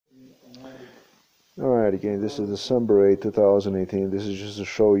Alright, again, this is December 8, 2018. This is just to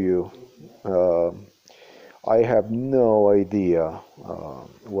show you. I have no idea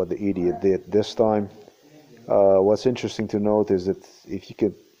what the idiot did this time. What's interesting to note is that if you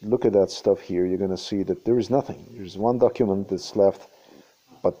could look at that stuff here, you're going to see that there is nothing. There's one document that's left,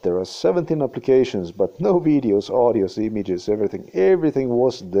 but there are 17 applications, but no videos, audios, images, everything. Everything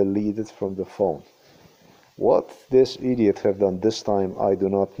was deleted from the phone. What this idiot have done this time, I do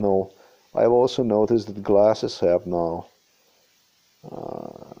not know. I've also noticed that glasses have now,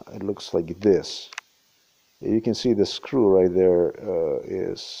 it looks like this. You can see the screw right there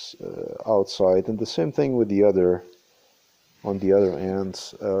is outside, and the same thing with the other, on the other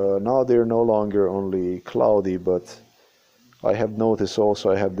ends. Now they're no longer only cloudy, but I have noticed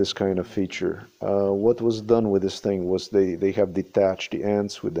also I have this kind of feature. What was done with this thing was they have detached the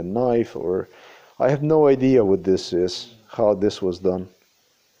ends with a knife, or I have no idea what this is, how this was done.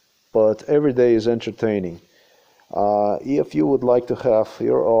 But every day is entertaining. If you would like to have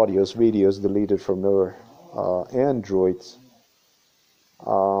your audios, videos deleted from your Androids,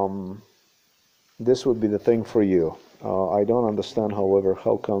 this would be the thing for you. I don't understand, however,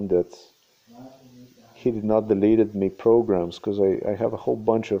 how come that he did not delete me programs, because I have a whole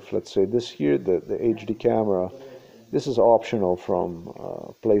bunch of, let's say this here, the HD camera. This is optional from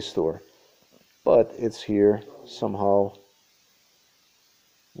Play Store, but it's here somehow.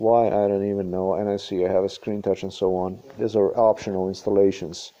 Why, I don't even know. And I see I have a screen touch and so on. These are optional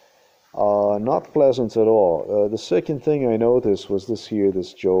installations. Not pleasant at all. The second thing I noticed was this here,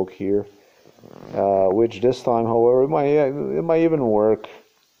 this joke here, which this time, however, it might even work.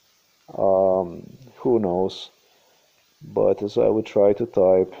 Who knows? But as I would try to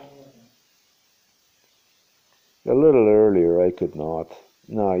type a little earlier, I could not.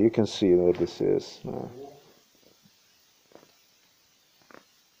 Now you can see what this is.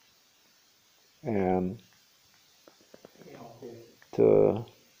 And to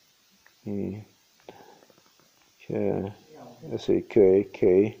I say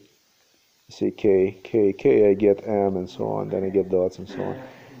K, I get M and so on, then I get dots and so on.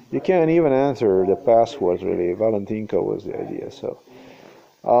 You can't even enter the passwords really. Valentinka was the idea. So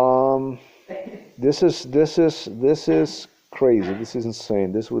this is crazy. This is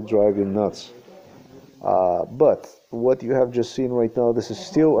insane. This would drive you nuts. But what you have just seen right now, this is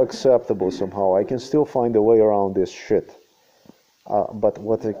still acceptable somehow. I can still find a way around this shit. But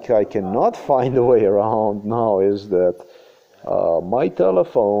what I cannot find a way around now is that my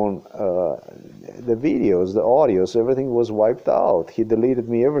telephone, the videos, the audios, everything was wiped out. He deleted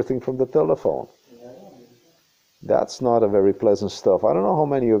me everything from the telephone. That's not a very pleasant stuff. I don't know how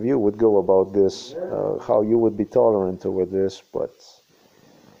many of you would go about this, how you would be tolerant over this, but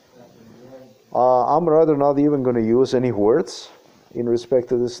I'm rather not even going to use any words in respect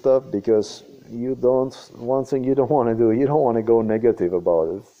to this stuff, because one thing you don't want to do, you don't want to go negative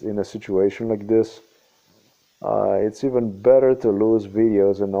about it in a situation like this. It's even better to lose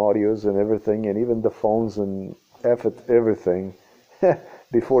videos and audios and everything, and even the phones and everything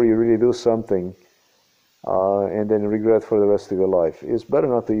before you really do something and then regret for the rest of your life. It's better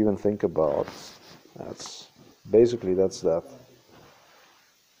not to even think about. That's that.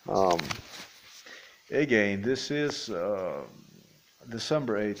 Again, this is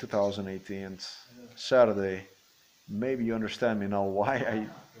December 8, 2018, Saturday. Maybe you understand me now why I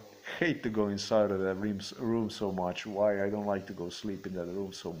hate to go inside of that room so much, why I don't like to go sleep in that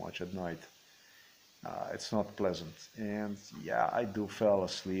room so much at night. It's not pleasant. And yeah, I do fall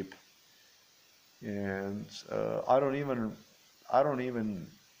asleep. And I don't even,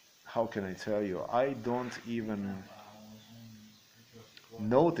 how can I tell you, I don't even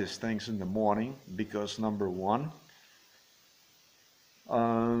notice things in the morning, because number one,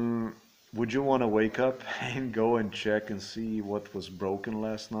 would you want to wake up and go and check and see what was broken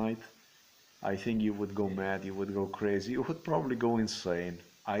last night? I think you would go mad, you would go crazy, you would probably go insane.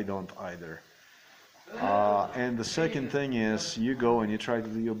 I don't either. And the second thing is, you go and you try to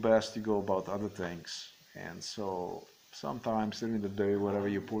do your best to go about other things. And so sometimes during the day, whatever,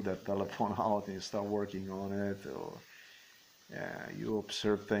 you pull that telephone out and you start working on it, or you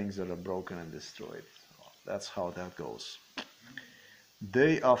observe things that are broken and destroyed. That's how that goes.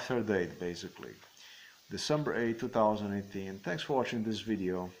 Day after date, basically. December 8, 2018. Thanks for watching this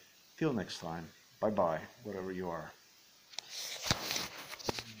video. Till next time. Bye-bye, wherever you are.